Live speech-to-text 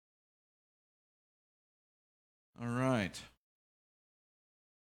right.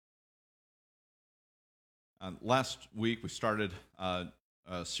 Last week we started a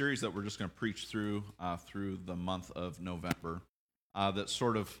series that we're just going to preach through the month of November. That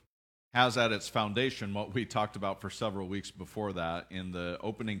sort of has at its foundation what we talked about for several weeks before that in the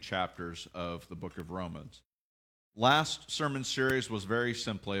opening chapters of the book of Romans. Last sermon series was very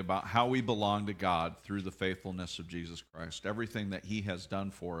simply about how we belong to God through the faithfulness of Jesus Christ, everything that He has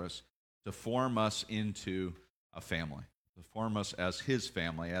done for us to form us into a family, to form us as His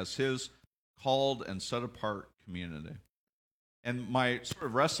family, as His called and set apart community. And my sort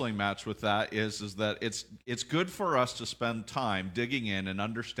of wrestling match with that is that it's good for us to spend time digging in and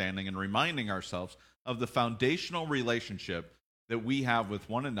understanding and reminding ourselves of the foundational relationship that we have with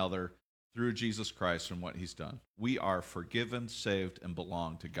one another through Jesus Christ and what He's done. We are forgiven, saved, and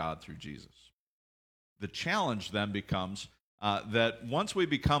belong to God through Jesus. The challenge then becomes that once we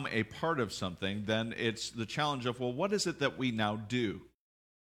become a part of something, then it's the challenge of, well, what is it that we now do?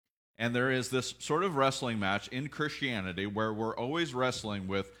 And there is this sort of wrestling match in Christianity where we're always wrestling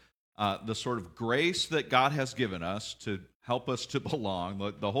with the sort of grace that God has given us to help us to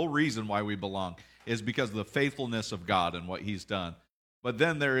belong. The whole reason why we belong is because of the faithfulness of God and what He's done. But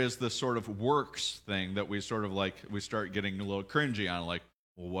then there is this sort of works thing that we sort of we start getting a little cringy on, like,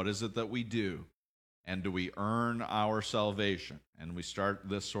 well, what is it that we do? And do we earn our salvation? And we start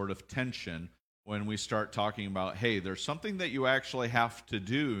this sort of tension when we start talking about, hey, there's something that you actually have to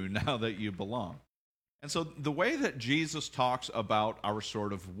do now that you belong. And so the way that Jesus talks about our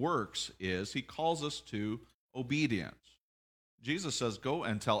sort of works is He calls us to obedience. Jesus says, go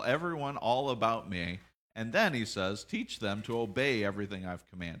and tell everyone all about me. And then He says, teach them to obey everything I've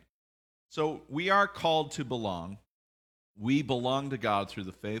commanded. So we are called to belong. We belong to God through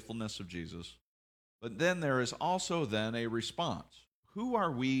the faithfulness of Jesus. But then there is also then a response. Who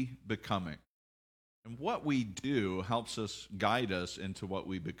are we becoming? And what we do helps us guide us into what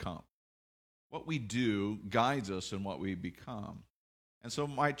we become. What we do guides us in what we become. And so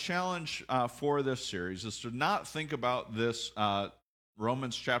my challenge for this series is to not think about this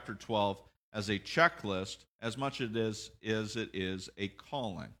Romans chapter 12 as a checklist as much as it is a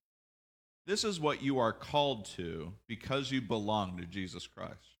calling. This is what you are called to because you belong to Jesus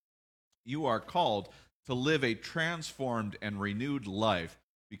Christ. You are called to live a transformed and renewed life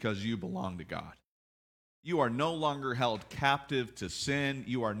because you belong to God. You are no longer held captive to sin.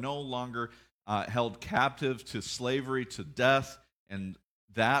 You are no longer held captive to slavery, to death, and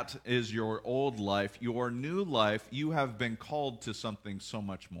that is your old life. Your new life, you have been called to something so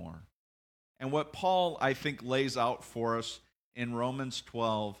much more. And what Paul, I think, lays out for us in Romans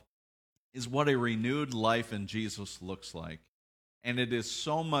 12 is what a renewed life in Jesus looks like. And it is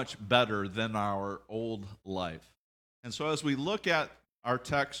so much better than our old life. And so as we look at our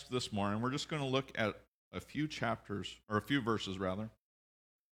text this morning, we're just going to look at a few verses rather.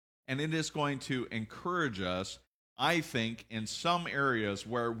 And it is going to encourage us, I think, in some areas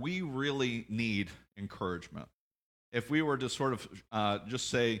where we really need encouragement. If we were to sort of just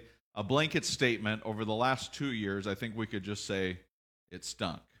say a blanket statement over the last 2 years, I think we could just say it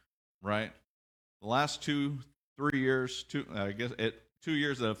stunk, right? The last 2 years, 2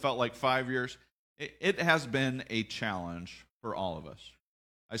 years that have felt like 5 years, it has been a challenge for all of us.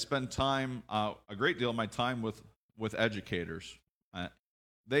 I spend time, a great deal of my time with educators.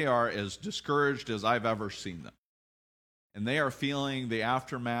 They are as discouraged as I've ever seen them. And they are feeling the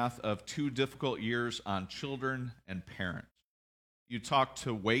aftermath of 2 difficult years on children and parents. You talk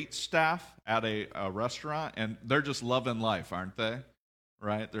to wait staff at a restaurant, and they're just loving life, aren't they?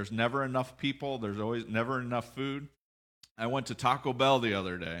 Right? There's never enough people. There's always never enough food. I went to Taco Bell the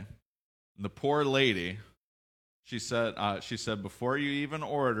other day, and the poor lady, she said, before you even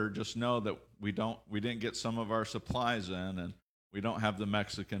order, just know that we didn't get some of our supplies in, and we don't have the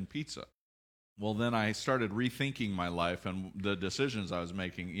Mexican pizza. Well, then I started rethinking my life and the decisions I was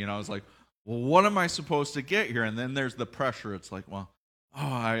making. I was like, well, what am I supposed to get here? And then there's the pressure. It's like, well,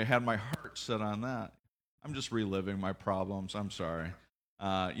 I had my heart set on that. I'm just reliving my problems. I'm sorry.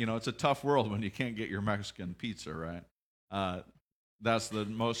 It's a tough world when you can't get your Mexican pizza, right? That's the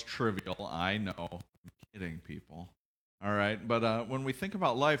most trivial, I know. I'm kidding, people. All right? But when we think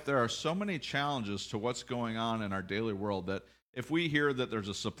about life, there are so many challenges to what's going on in our daily world that if we hear that there's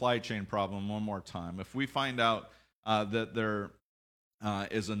a supply chain problem one more time, if we find out that there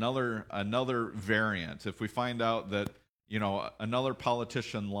is another variant, if we find out that another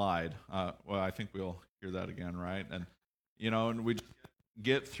politician lied, well, I think we'll hear that again, right? And and we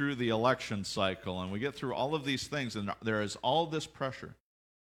get through the election cycle, and we get through all of these things, and there is all this pressure.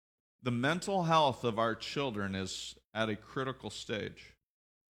 The mental health of our children is at a critical stage.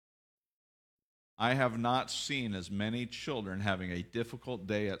 I have not seen as many children having a difficult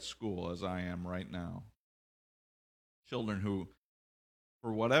day at school as I am right now. Children who,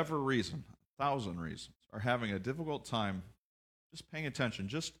 for whatever reason, 1,000 reasons, are having a difficult time just paying attention,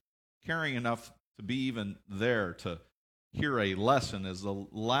 just caring enough to be even there to hear a lesson is the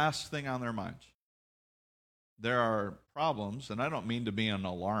last thing on their minds. There are problems, and I don't mean to be an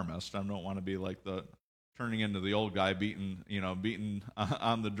alarmist. I don't want to be like the turning into the old guy beating the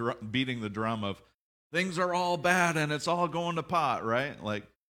drum of things are all bad and it's all going to pot, right? Like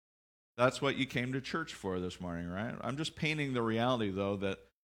that's what you came to church for this morning, right? I'm just painting the reality though that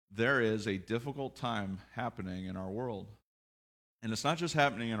there is a difficult time happening in our world. And it's not just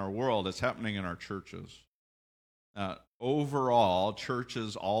happening in our world, it's happening in our churches. Overall,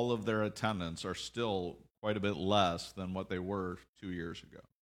 churches, all of their attendance are still quite a bit less than what they were 2 years ago.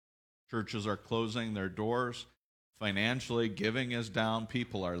 Churches are closing their doors. Financially, giving is down.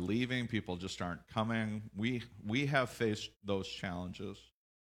 People are leaving. People just aren't coming. We have faced those challenges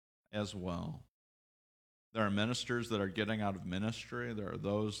as well. There are ministers that are getting out of ministry. There are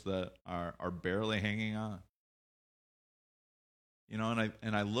those that are barely hanging on. You know,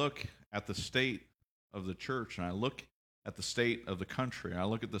 and I look at the state of the church, and I look at the state of the country, and I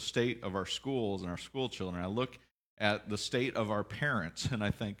look at the state of our schools and our school children, and I look at the state of our parents, and I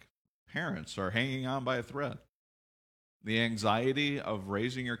think parents are hanging on by a thread. The anxiety of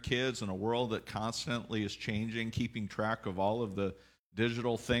raising your kids in a world that constantly is changing, keeping track of all of the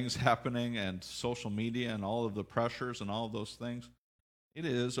digital things happening and social media and all of the pressures and all of those things. It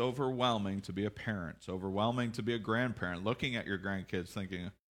is overwhelming to be a parent. It's overwhelming to be a grandparent, looking at your grandkids thinking,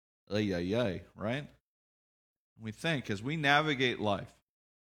 ay, ay, ay, right? We think, as we navigate life,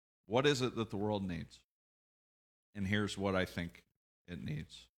 what is it that the world needs? And here's what I think it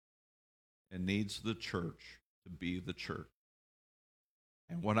needs. It needs the church to be the church.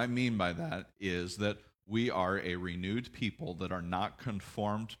 And what I mean by that is that we are a renewed people that are not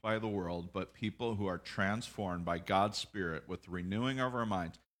conformed by the world, but people who are transformed by God's Spirit with the renewing of our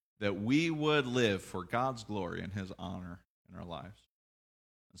minds, that we would live for God's glory and His honor in our lives.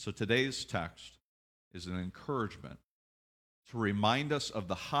 And so today's text is an encouragement to remind us of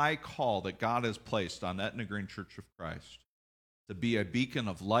the high call that God has placed on Etna Green Church of Christ to be a beacon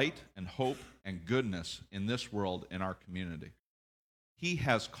of light and hope and goodness in this world, in our community. He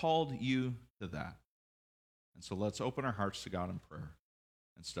has called you to that. And so let's open our hearts to God in prayer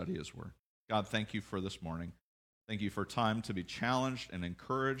and study His Word. God, thank you for this morning. Thank you for time to be challenged and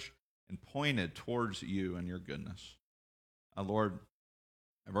encouraged and pointed towards you and your goodness. Lord,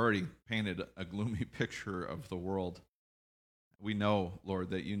 I've already painted a gloomy picture of the world. We know,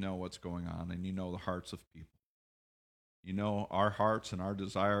 Lord, that you know what's going on and you know the hearts of people. You know our hearts and our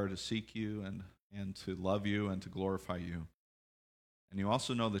desire to seek you and to love you and to glorify you. And you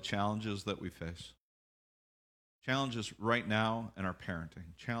also know the challenges that we face. Challenges right now in our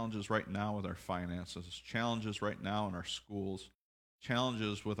parenting, challenges right now with our finances, challenges right now in our schools,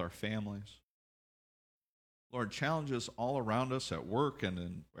 challenges with our families. Lord, challenges all around us at work and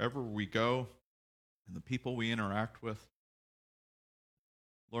in wherever we go and the people we interact with.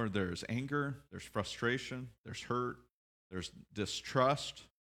 Lord, there's anger, there's frustration, there's hurt, there's distrust.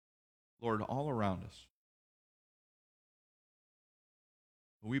 Lord, all around us.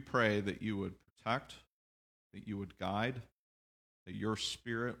 We pray that you would protect, that you would guide, that your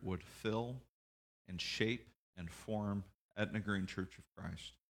Spirit would fill and shape and form Etna Green Church of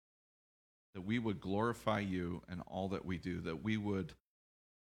Christ. That we would glorify you in all that we do, that we would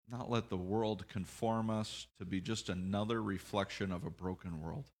not let the world conform us to be just another reflection of a broken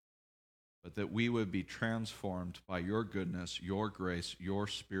world, but that we would be transformed by your goodness, your grace, your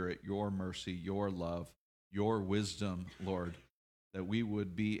Spirit, your mercy, your love, your wisdom, Lord, that we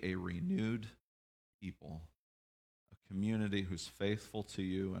would be a renewed people, a community who's faithful to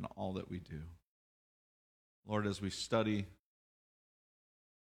you in all that we do. Lord, as we study,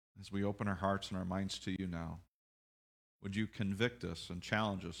 as we open our hearts and our minds to you now, would you convict us and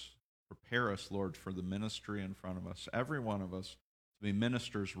challenge us, prepare us, Lord, for the ministry in front of us, every one of us, to be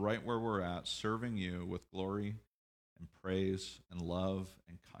ministers right where we're at, serving you with glory and praise and love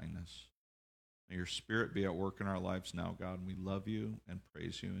and kindness. May your Spirit be at work in our lives now, God, and we love you and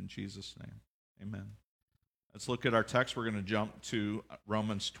praise you in Jesus' name. Amen. Let's look at our text. We're going to jump to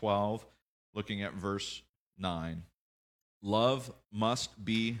Romans 12, looking at verse 9. Love must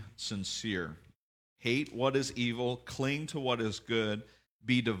be sincere. Hate what is evil, cling to what is good,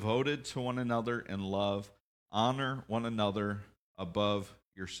 be devoted to one another in love, honor one another above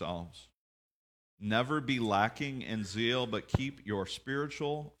yourselves. Never be lacking in zeal, but keep your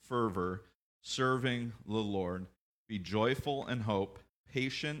spiritual fervor serving the Lord. Be joyful in hope,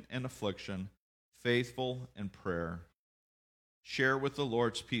 patient in affliction, faithful in prayer, share with the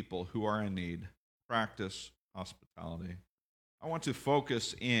Lord's people who are in need, practice hospitality. I want to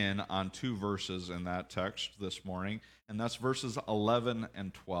focus in on two verses in that text this morning, and that's verses 11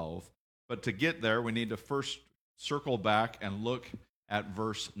 and 12. But to get there, we need to first circle back and look at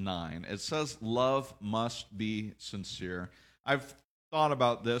verse 9. It says, love must be sincere. I've thought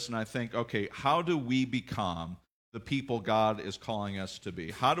about this, and I think, okay, how do we become the people God is calling us to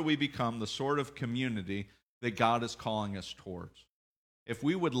be? How do we become the sort of community that God is calling us towards? If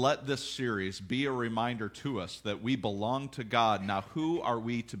we would let this series be a reminder to us that we belong to God, now who are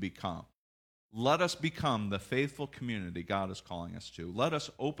we to become? Let us become the faithful community God is calling us to. Let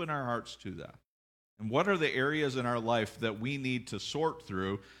us open our hearts to that. And what are the areas in our life that we need to sort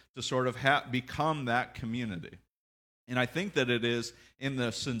through to sort of become that community? And I think that it is in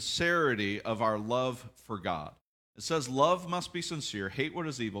the sincerity of our love for God. It says, love must be sincere, hate what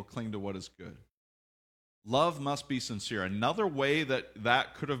is evil, cling to what is good. Love must be sincere. Another way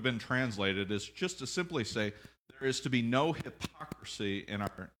that could have been translated is just to simply say there is to be no hypocrisy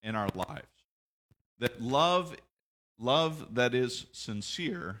in our lives. That love that is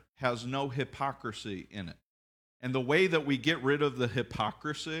sincere has no hypocrisy in it. And the way that we get rid of the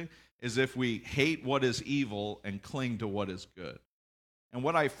hypocrisy is if we hate what is evil and cling to what is good. And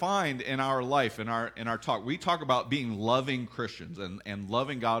what I find in our life, in our talk, we talk about being loving Christians and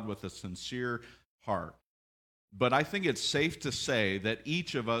loving God with a sincere heart. But I think it's safe to say that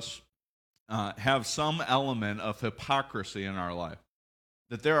each of us have some element of hypocrisy in our life.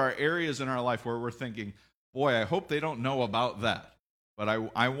 That there are areas in our life where we're thinking, boy, I hope they don't know about that. But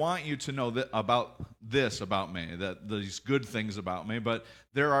I want you to know that about this about me, that these good things about me. But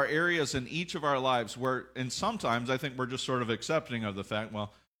there are areas in each of our lives where, and sometimes I think we're just sort of accepting of the fact,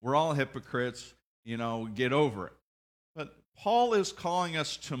 well, we're all hypocrites, get over it. But Paul is calling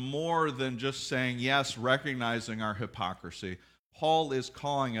us to more than just saying, yes, recognizing our hypocrisy. Paul is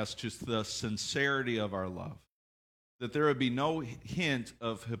calling us to the sincerity of our love, that there would be no hint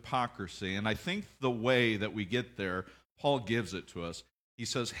of hypocrisy. And I think the way that we get there, Paul gives it to us. He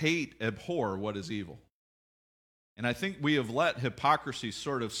says, hate, abhor what is evil. And I think we have let hypocrisy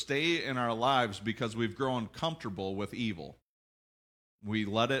sort of stay in our lives because we've grown comfortable with evil. We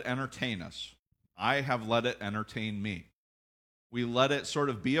let it entertain us. I have let it entertain me. We let it sort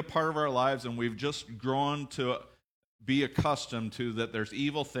of be a part of our lives, and we've just grown to be accustomed to that there's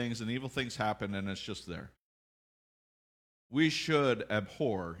evil things, and evil things happen, and it's just there. We should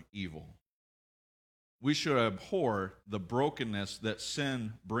abhor evil. We should abhor the brokenness that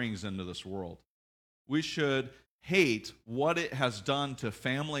sin brings into this world. We should hate what it has done to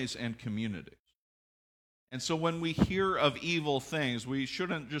families and communities. And so when we hear of evil things, we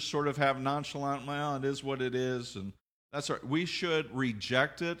shouldn't just sort of have nonchalant, well, it is what it is, and that's right. We should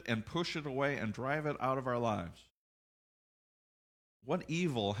reject it and push it away and drive it out of our lives. What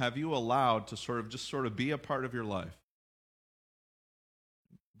evil have you allowed to sort of be a part of your life?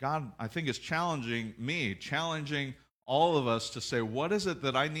 God, I think, is challenging me, challenging all of us to say, what is it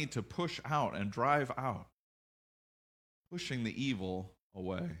that I need to push out and drive out? Pushing the evil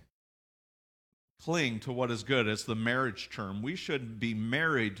away. Cling to what is good. It's the marriage term. We should be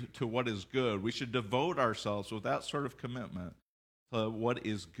married to what is good. We should devote ourselves with that sort of commitment to what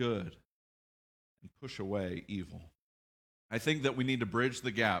is good and push away evil. I think that we need to bridge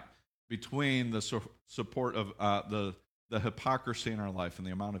the gap between the support of the hypocrisy in our life and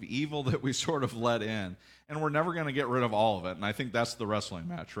the amount of evil that we sort of let in. And we're never going to get rid of all of it. And I think that's the wrestling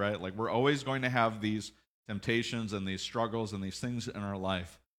match, right? Like, we're always going to have these temptations and these struggles and these things in our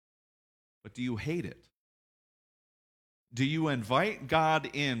life. But do you hate it? Do you invite God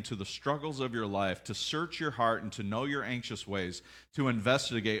into the struggles of your life to search your heart and to know your anxious ways, to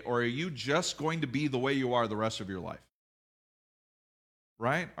investigate? Or are you just going to be the way you are the rest of your life?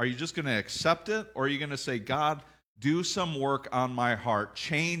 Right? Are you just going to accept it? Or are you going to say, God, do some work on my heart.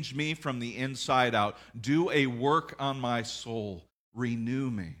 Change me from the inside out. Do a work on my soul. Renew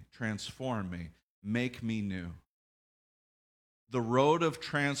me. Transform me. Make me new. The road of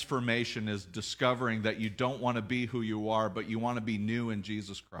transformation is discovering that you don't want to be who you are, but you want to be new in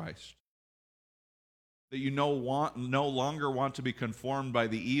Jesus Christ. That you no longer want to be conformed by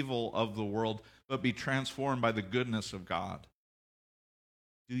the evil of the world, but be transformed by the goodness of God.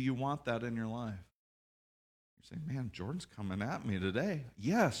 Do you want that in your life? You say, man, Jordan's coming at me today.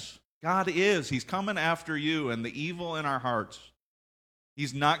 Yes, God is. He's coming after you and the evil in our hearts.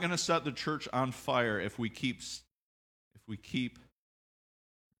 He's not going to set the church on fire if we keep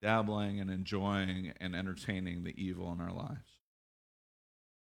dabbling and enjoying and entertaining the evil in our lives.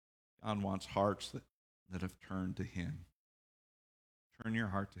 God wants hearts that have turned to Him. Turn your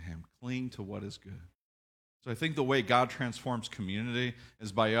heart to him. Cling to what is good. So I think the way God transforms community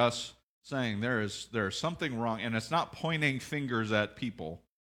is by us saying there is something wrong, and it's not pointing fingers at people.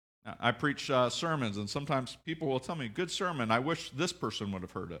 I preach sermons, and sometimes people will tell me, good sermon, I wish this person would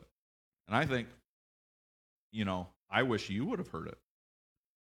have heard it. And I think, I wish you would have heard it.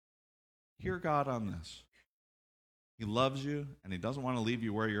 Hear God on this. He loves you, and he doesn't want to leave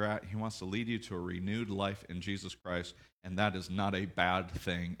you where you're at. He wants to lead you to a renewed life in Jesus Christ, and that is not a bad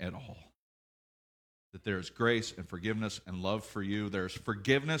thing at all. That there is grace and forgiveness and love for you. There's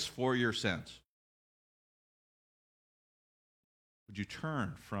forgiveness for your sins. Would you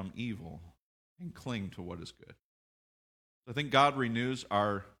turn from evil and cling to what is good? I think God renews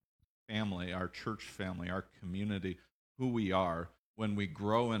our family, our church family, our community, who we are, when we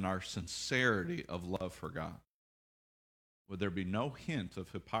grow in our sincerity of love for God. Would there be no hint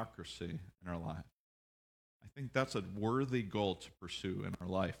of hypocrisy in our life? I think that's a worthy goal to pursue in our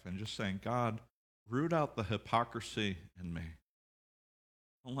life, and just saying, God, root out the hypocrisy in me.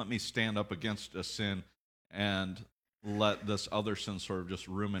 Don't let me stand up against a sin and let this other sin sort of just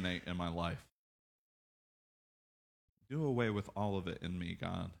ruminate in my life. Do away with all of it in me,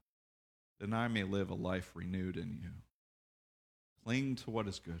 God, that I may live a life renewed in you. Cling to what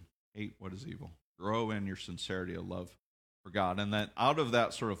is good, hate what is evil. Grow in your sincerity of love for God. And that out of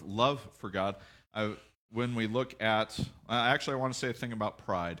that sort of love for God, when we look at, I want to say a thing about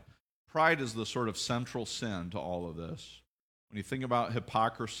pride. Pride is the sort of central sin to all of this. When you think about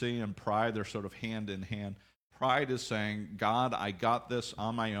hypocrisy and pride, they're sort of hand in hand. Pride is saying, God, I got this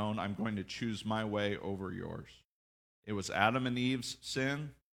on my own. I'm going to choose my way over yours. It was Adam and Eve's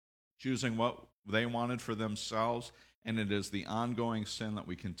sin, choosing what they wanted for themselves, and it is the ongoing sin that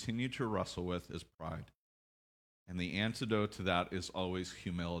we continue to wrestle with is pride. And the antidote to that is always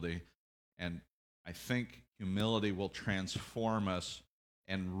humility. And I think humility will transform us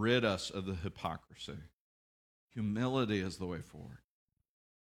and rid us of the hypocrisy. Humility is the way forward.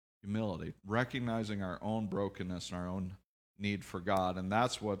 Humility, recognizing our own brokenness and our own need for God. And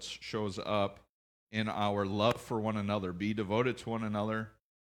that's what shows up in our love for one another. Be devoted to one another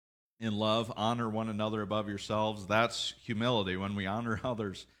in love. Honor one another above yourselves. That's humility, when we honor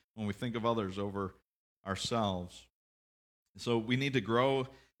others, when we think of others over ourselves. So we need to grow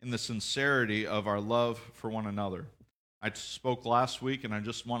in the sincerity of our love for one another. I spoke last week, and I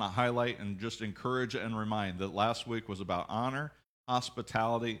just want to highlight and just encourage and remind that last week was about honor,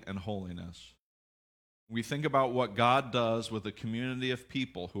 hospitality, and holiness. We think about what God does with a community of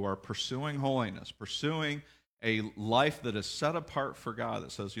people who are pursuing holiness, pursuing a life that is set apart for God,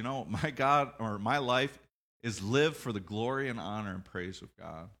 that says, my God, or my life is lived for the glory and honor and praise of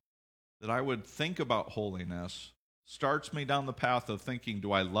God. That I would think about holiness starts me down the path of thinking,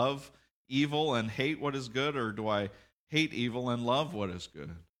 do I love evil and hate what is good, or do I hate evil and love what is good?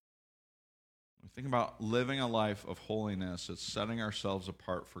 We think about living a life of holiness. It's setting ourselves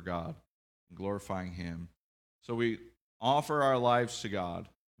apart for God and glorifying him. So we offer our lives to God.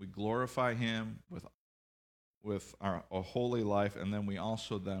 We glorify him with a holy life, and then we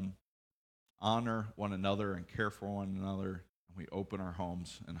also then honor one another and care for one another, and we open our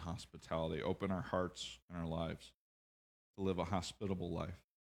homes in hospitality, open our hearts and our lives to live a hospitable life.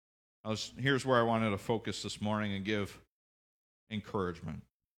 Here's where I wanted to focus this morning and give encouragement.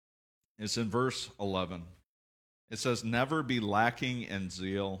 It's in verse 11. It says, never be lacking in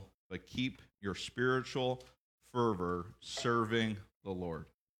zeal, but keep your spiritual fervor serving the Lord.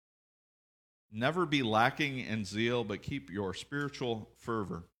 Never be lacking in zeal, but keep your spiritual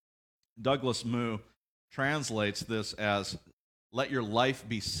fervor. Douglas Moo translates this as, let your life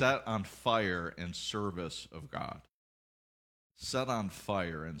be set on fire in service of God. Set on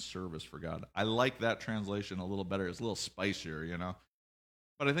fire in service for God. I like that translation a little better. It's a little spicier,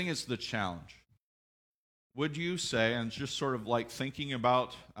 But I think it's the challenge. Would you say, and just sort of like thinking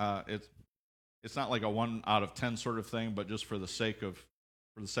about, it's not like a 1 out of 10 sort of thing, but just for the sake of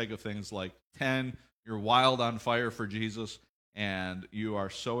things, like 10, you're wild on fire for Jesus, and you are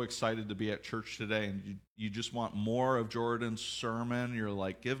so excited to be at church today, and you just want more of Jordan's sermon. You're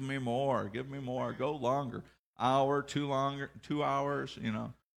like, give me more, go longer. Hour, 2 hours,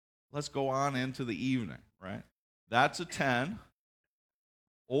 let's go on into the evening, right? That's a 10.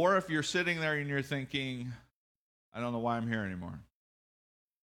 Or if you're sitting there and you're thinking, I don't know why I'm here anymore.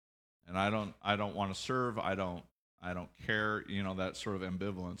 And I don't want to serve, I don't care, that sort of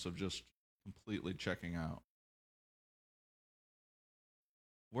ambivalence of just completely checking out.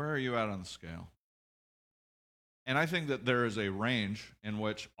 Where are you at on the scale? And I think that there is a range in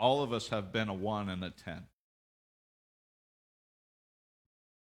which all of us have been a 1 and a 10.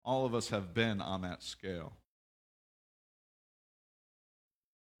 All of us have been on that scale.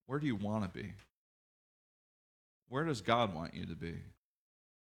 Where do you want to be? Where does God want you to be? And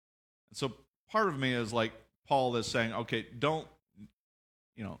so part of me is like Paul is saying, okay, don't,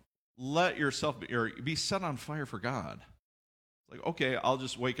 let yourself be set on fire for God. It's like, okay, I'll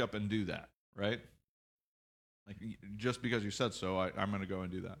just wake up and do that, right? Like, just because you said so, I'm going to go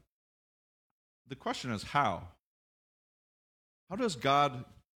and do that. The question is how? How does God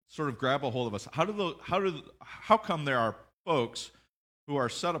sort of grab a hold of us? How come there are folks who are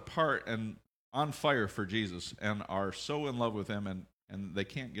set apart and on fire for Jesus and are so in love with him and they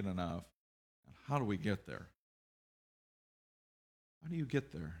can't get enough? And how do we get there? How do you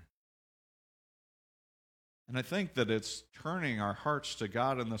get there? And I think that it's turning our hearts to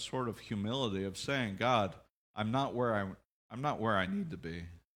God in the sort of humility of saying, God, I'm not where I need to be.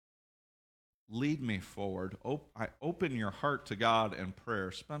 Lead me forward. Open your heart to God in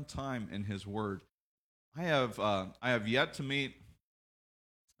prayer. Spend time in his word. I have yet to meet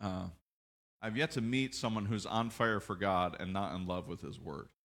someone who's on fire for God and not in love with his word.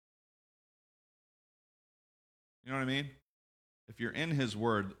 You know what I mean? If you're in his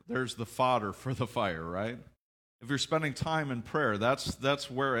word, there's the fodder for the fire, right? If you're spending time in prayer, that's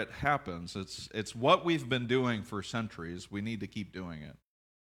where it happens. It's what we've been doing for centuries. We need to keep doing it.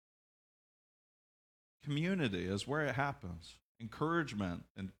 Community is where it happens. Encouragement,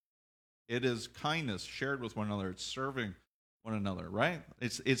 and it is kindness shared with one another. It's serving one another, right?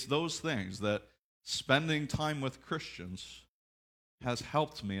 It's those things that spending time with Christians has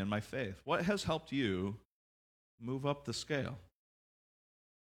helped me in my faith. What has helped you move up the scale?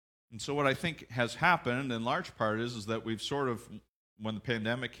 And so what I think has happened in large part is that we've sort of, when the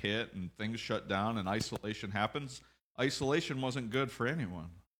pandemic hit and things shut down and isolation happens, isolation wasn't good for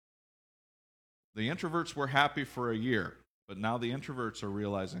anyone. The introverts were happy for a year, but now the introverts are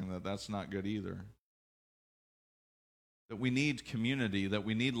realizing that that's not good either. That we need community, that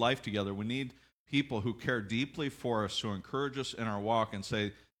we need life together. We need people who care deeply for us, who encourage us in our walk and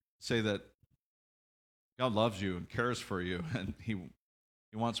say that God loves you and cares for you and He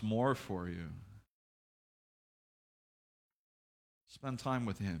wants more for you. Spend time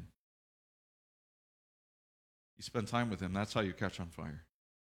with him. You spend time with him, that's how you catch on fire.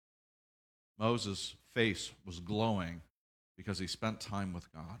 Moses' face was glowing because he spent time with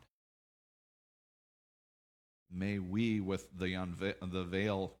God. May we, with the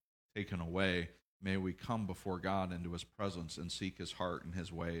veil taken away, may we come before God into his presence and seek his heart and his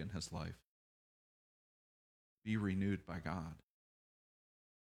way and his life. Be renewed by God.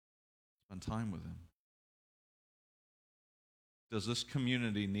 Spend time with him. Does our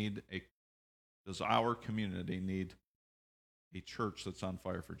community need a church that's on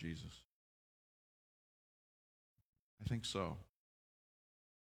fire for Jesus? I think so.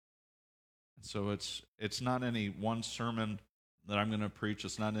 And so it's not any one sermon that I'm going to preach.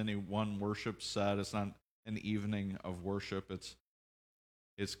 It's not any one worship set. It's not an evening of worship.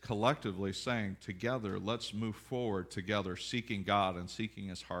 It's collectively saying together, let's move forward together, seeking God and seeking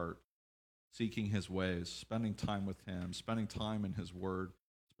his heart, seeking his ways, spending time with him, spending time in his word,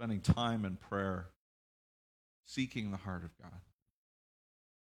 spending time in prayer, seeking the heart of God.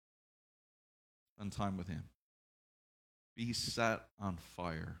 Spend time with him. Be set on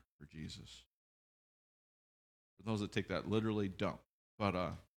fire for Jesus. For those that take that literally, don't. But,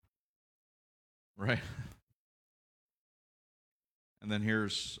 right? And then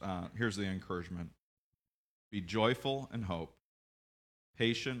here's the encouragement. Be joyful in hope,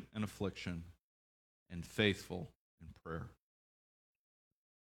 patient in affliction, and faithful in prayer.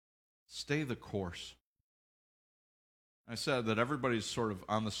 Stay the course. I said that everybody's sort of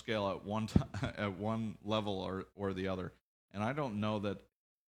on the scale at one level or the other, and I don't know that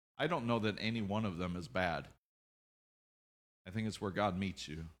any one of them is bad. I think it's where God meets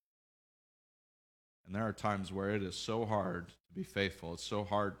you. And there are times where it is so hard to be faithful. It's so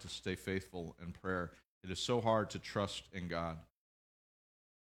hard to stay faithful in prayer. It is so hard to trust in God.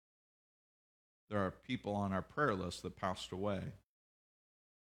 There are people on our prayer list that passed away.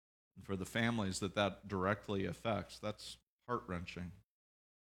 And for the families that directly affects, that's heart-wrenching.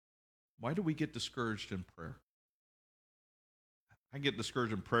 Why do we get discouraged in prayer? I get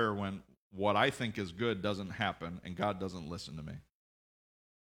discouraged in prayer when what I think is good doesn't happen and God doesn't listen to me.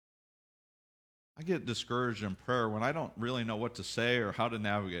 I get discouraged in prayer when I don't really know what to say or how to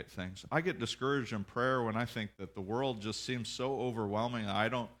navigate things. I get discouraged in prayer when I think that the world just seems so overwhelming. I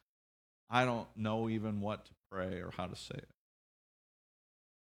don't know even what to pray or how to say it.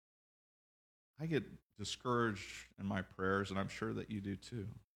 I get discouraged in my prayers, and I'm sure that you do too.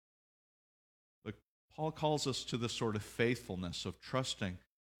 But Paul calls us to this sort of faithfulness of trusting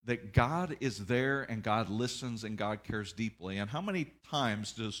that God is there and God listens and God cares deeply. And how many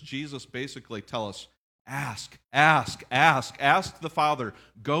times does Jesus basically tell us, ask, ask, ask, ask the Father,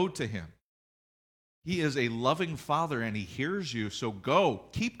 go to him? He is a loving Father and he hears you, so go.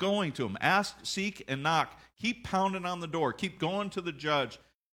 Keep going to him. Ask, seek, and knock. Keep pounding on the door. Keep going to the judge.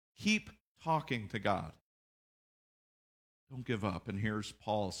 Keep talking to God. Don't give up. And here's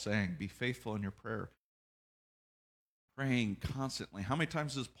Paul saying, be faithful in your prayer. Praying constantly. How many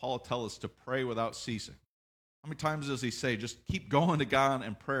times does Paul tell us to pray without ceasing? How many times does he say, just keep going to God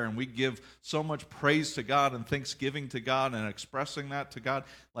in prayer? And we give so much praise to God and thanksgiving to God and expressing that to God.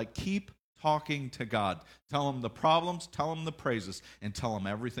 Like, keep talking to God. Tell him the problems, tell him the praises, and tell him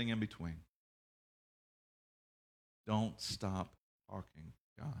everything in between. Don't stop talking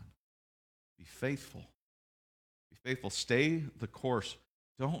to God. Be faithful. Be faithful. Stay the course.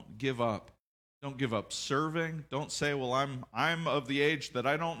 Don't give up. Don't give up serving. Don't say, well, I'm of the age that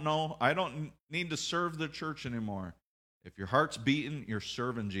I don't know. I don't need to serve the church anymore. If your heart's beating, you're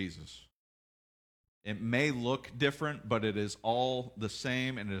serving Jesus. It may look different, but it is all the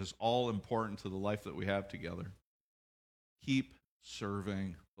same, and it is all important to the life that we have together. Keep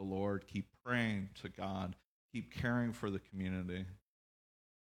serving the Lord. Keep praying to God. Keep caring for the community.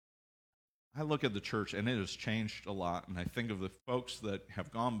 I look at the church, and it has changed a lot, and I think of the folks that have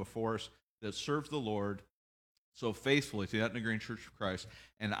gone before us that serve the Lord so faithfully to the Etna Green Church of Christ,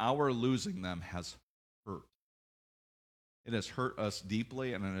 and our losing them has hurt. It has hurt us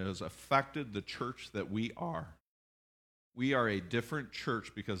deeply, and it has affected the church that we are. We are a different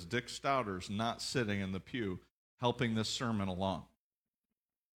church because Dick Stouter's not sitting in the pew helping this sermon along.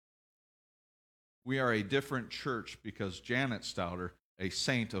 We are a different church because Janet Stouter, a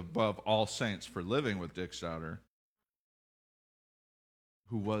saint above all saints for living with Dick Stouter,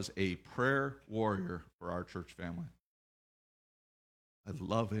 who was a prayer warrior for our church family. A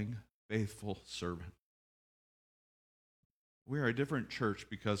loving, faithful servant. We are a different church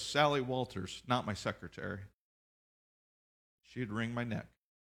because Sally Walters, not my secretary, she'd wring my neck,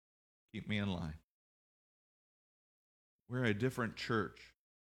 keep me in line. We're a different church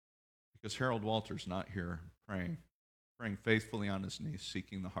because Harold Walters not here praying faithfully on his knees,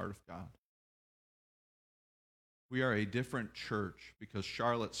 seeking the heart of God. We are a different church because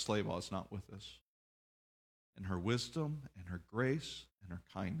Charlotte Slaybaugh is not with us. And her wisdom and her grace and her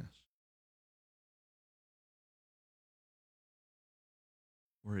kindness.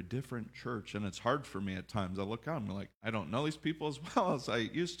 We're a different church, and it's hard for me at times. I look out and I'm like, I don't know these people as well as I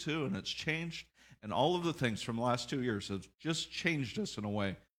used to, and it's changed. And all of the things from the last 2 years have just changed us in a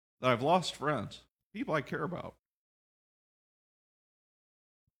way that I've lost friends, people I care about.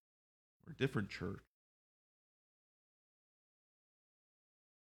 We're a different church.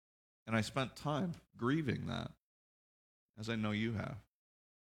 And I spent time grieving that, as I know you have.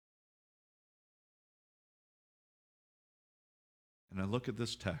 And I look at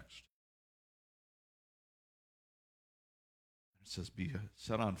this text. It says, be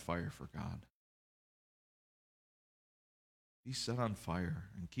set on fire for God. Be set on fire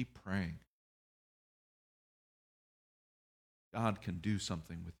and keep praying. God can do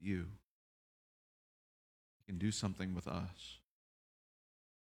something with you. He can do something with us.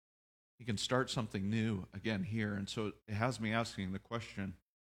 He can start something new again here. And so it has me asking the question,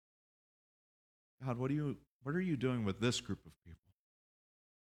 God, what are you doing with this group of people?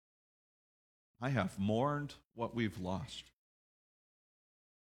 I have mourned what we've lost.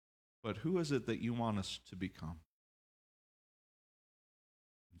 But who is it that you want us to become?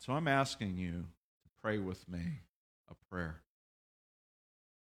 And so I'm asking you to pray with me a prayer.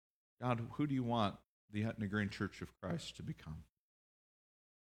 God, who do you want the Etna Green Church of Christ to become?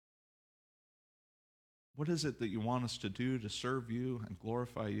 What is it that you want us to do to serve you and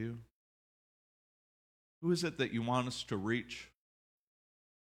glorify you? Who is it that you want us to reach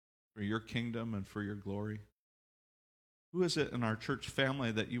for your kingdom and for your glory? Who is it in our church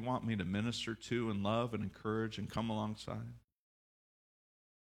family that you want me to minister to and love and encourage and come alongside?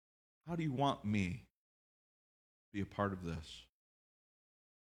 How do you want me to be a part of this?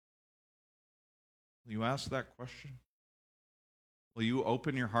 Will you ask that question? Will you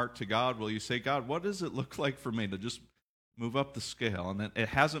open your heart to God? Will you say, God, what does it look like for me to just move up the scale? And it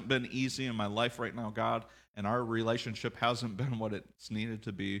hasn't been easy in my life right now, God, and our relationship hasn't been what it's needed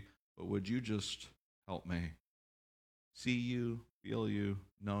to be, but would you just help me see you, feel you,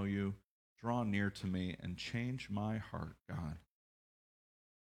 know you, draw near to me, and change my heart, God.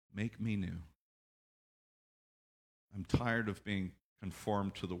 Make me new. I'm tired of being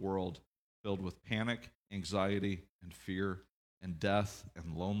conformed to the world filled with panic, anxiety, and fear, and death,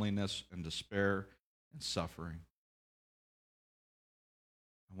 and loneliness, and despair, and suffering.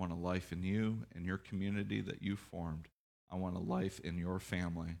 I want a life in you and your community that you formed. I want a life in your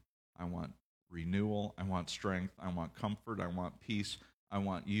family. I want renewal. I want strength. I want comfort. I want peace. I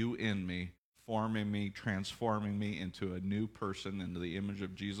want you in me, forming me, transforming me into a new person, into the image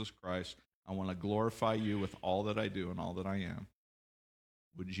of Jesus Christ. I want to glorify you with all that I do and all that I am.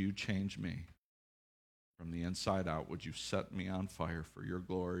 Would you change me from the inside out? Would you set me on fire for your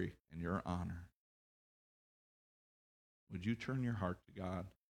glory and your honor? Would you turn your heart to God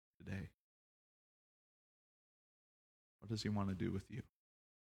today? What does he want to do with you?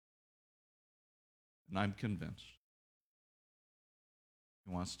 And I'm convinced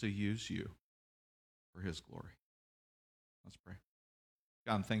he wants to use you for his glory. Let's pray.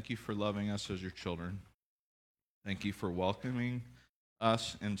 God, thank you for loving us as your children. Thank you for welcoming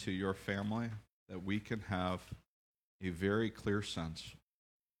us into your family, that we can have a very clear sense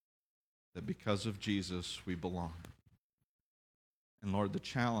that because of Jesus, we belong. And Lord, the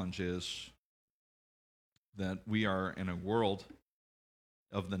challenge is that we are in a world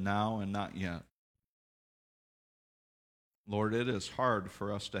of the now and not yet. Lord, it is hard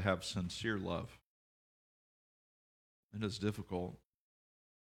for us to have sincere love. It is difficult.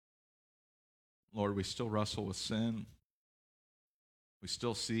 Lord, we still wrestle with sin. We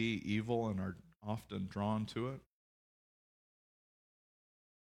still see evil and are often drawn to it.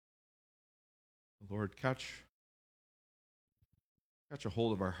 Lord, catch a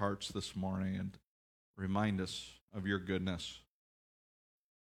hold of our hearts this morning and remind us of your goodness.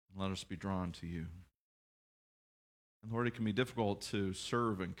 And let us be drawn to you. And Lord, it can be difficult to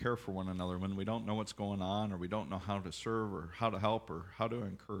serve and care for one another when we don't know what's going on, or we don't know how to serve or how to help or how to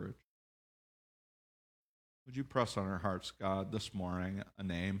encourage. Would you press on our hearts, God, this morning, a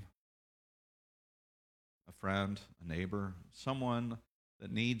name, a friend, a neighbor, someone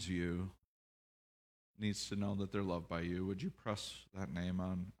that needs you, needs to know that they're loved by you. Would you press that name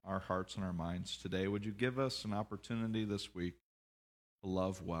on our hearts and our minds today? Would you give us an opportunity this week to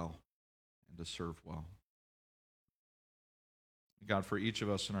love well and to serve well? God, for each of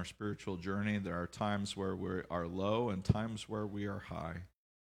us in our spiritual journey, there are times where we are low and times where we are high.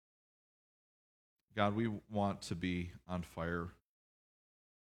 God, we want to be on fire.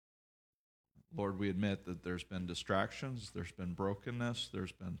 Lord, we admit that there's been distractions, there's been brokenness,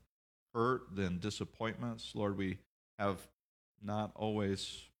 there's been hurt, then disappointments. Lord, we have not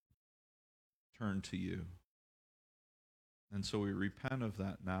always turned to you. And so we repent of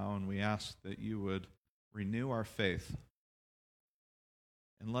that now, and we ask that you would renew our faith.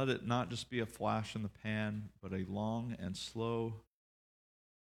 And let it not just be a flash in the pan, but a long and slow,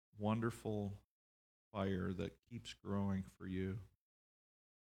 wonderful fire that keeps growing for you.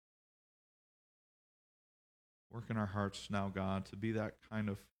 Work in our hearts now, God, to be that kind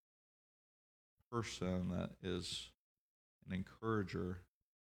of person that is an encourager,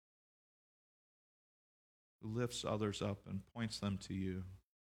 who lifts others up and points them to you.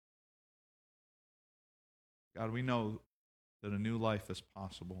 God, we know that a new life is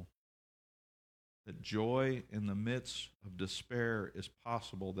possible, that joy in the midst of despair is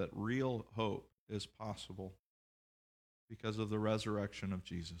possible, that real hope is possible because of the resurrection of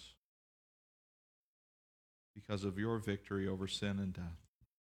Jesus, because of your victory over sin and death.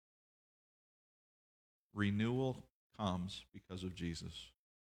 Renewal comes because of Jesus.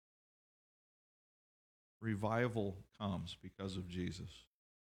 Revival comes because of Jesus.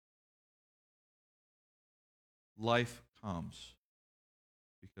 Life comes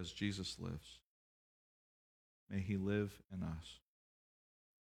because Jesus lives. May he live in us.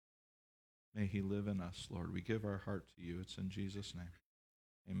 May he live in us, Lord. We give our heart to you. It's in Jesus' name.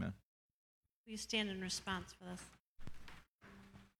 Amen. Will you stand in response for this?